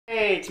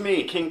Hey, it's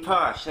me, King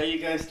Posh. How you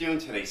guys doing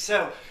today?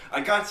 So,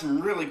 I got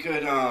some really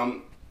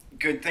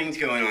good things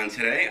going on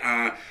today.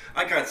 I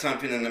got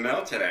something in the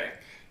mail today.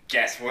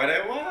 Guess what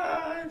it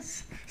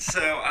was?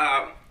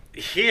 So,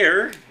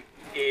 here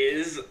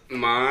is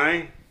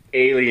my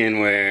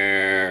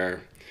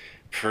Alienware.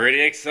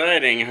 Pretty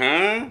exciting,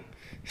 huh?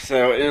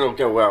 So, it'll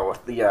go well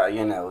with the,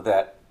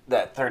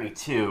 that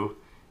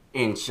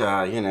 32-inch,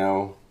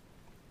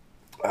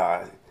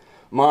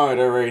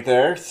 monitor right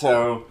there.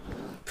 So,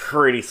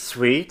 pretty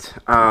sweet.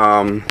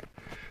 I'm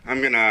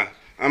gonna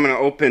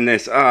open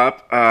this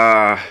up.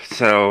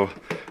 So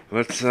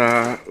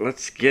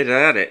let's get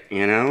at it.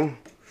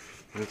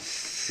 Let's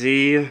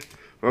see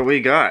what we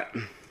got.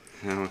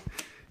 Now,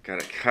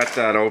 gotta cut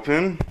that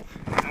open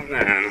and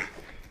then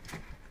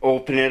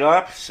open it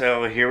up.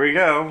 So here we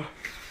go.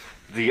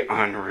 The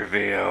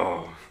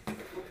unreveal.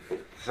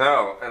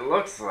 So it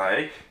looks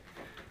like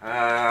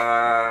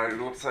I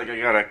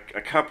got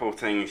a couple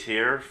things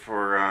here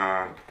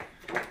for.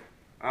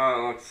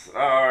 Oh, it looks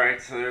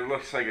alright. So there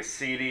looks like a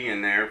CD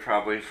in there,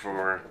 probably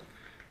for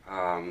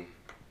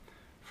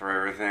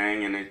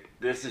everything, and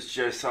this is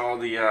just all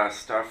the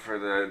stuff for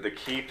the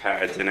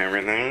keypads and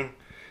everything.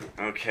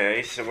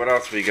 Okay, so what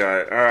else we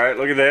got? All right,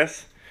 look at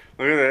this.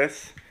 Look at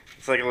this.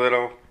 It's like a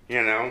little,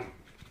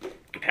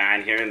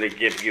 pad here, and they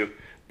give you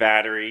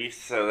batteries,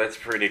 so that's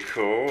pretty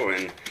cool.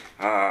 And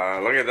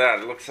look at that.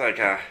 It looks like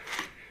a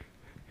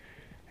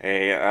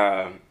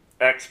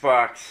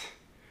Xbox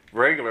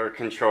regular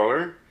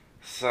controller.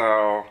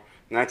 So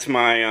that's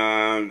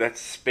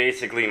that's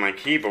basically my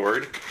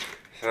keyboard.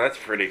 So that's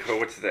pretty cool.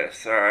 What's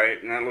this?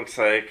 Alright, and that looks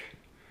like,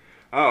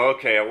 oh,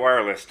 okay, a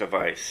wireless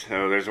device.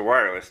 So there's a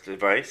wireless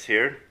device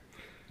here.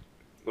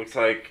 Looks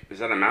like, is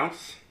that a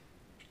mouse?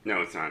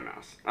 No, it's not a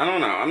mouse. I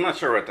don't know. I'm not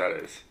sure what that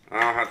is.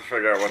 I'll have to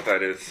figure out what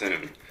that is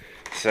soon.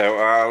 So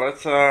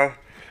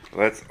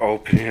let's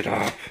open it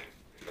up.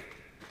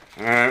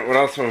 Alright, what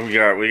else have we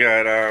got? We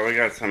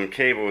got some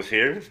cables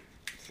here.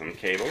 Some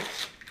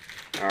cables.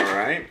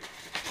 Alright.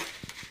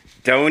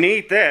 Don't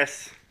eat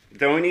this.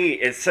 Don't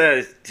eat. It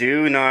says,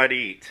 do not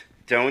eat.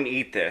 Don't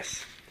eat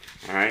this.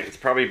 Alright, it's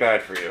probably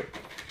bad for you.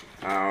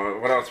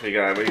 What else we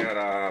got? We got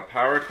a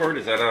power cord.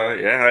 Is that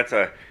yeah,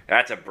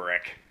 that's a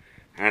brick.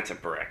 That's a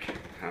brick.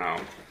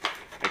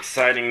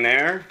 Exciting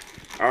there.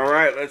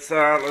 Alright, let's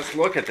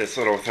look at this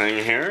little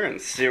thing here and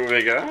see what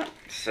we got.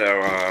 So,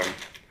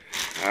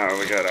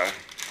 we gotta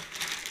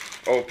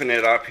open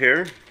it up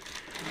here.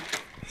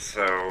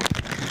 So,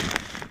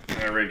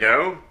 there we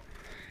go.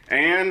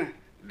 And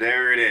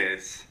there it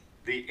is,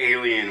 the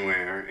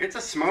Alienware. It's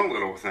a small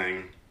little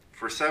thing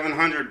for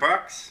 700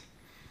 bucks.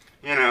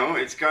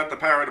 It's got the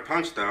power to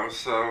punch though,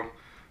 so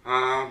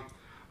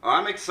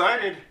I'm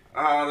excited.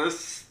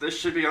 This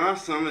should be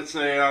awesome. It's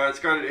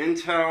got an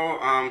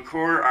Intel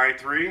Core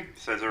i3,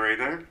 says it right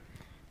there.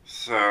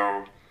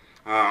 So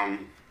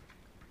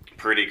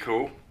pretty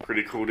cool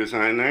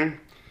design there.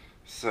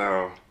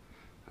 So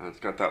it's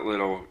got that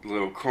little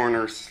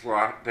corner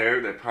slot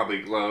there that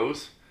probably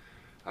glows.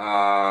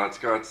 It's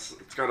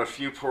got a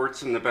few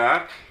ports in the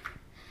back,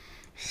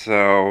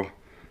 so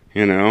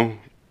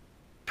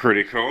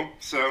pretty cool.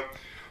 So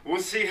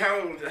we'll see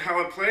how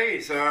it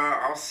plays.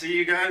 I'll see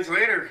you guys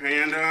later,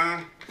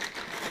 and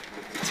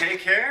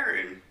take care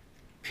and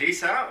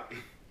peace out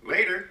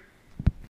later.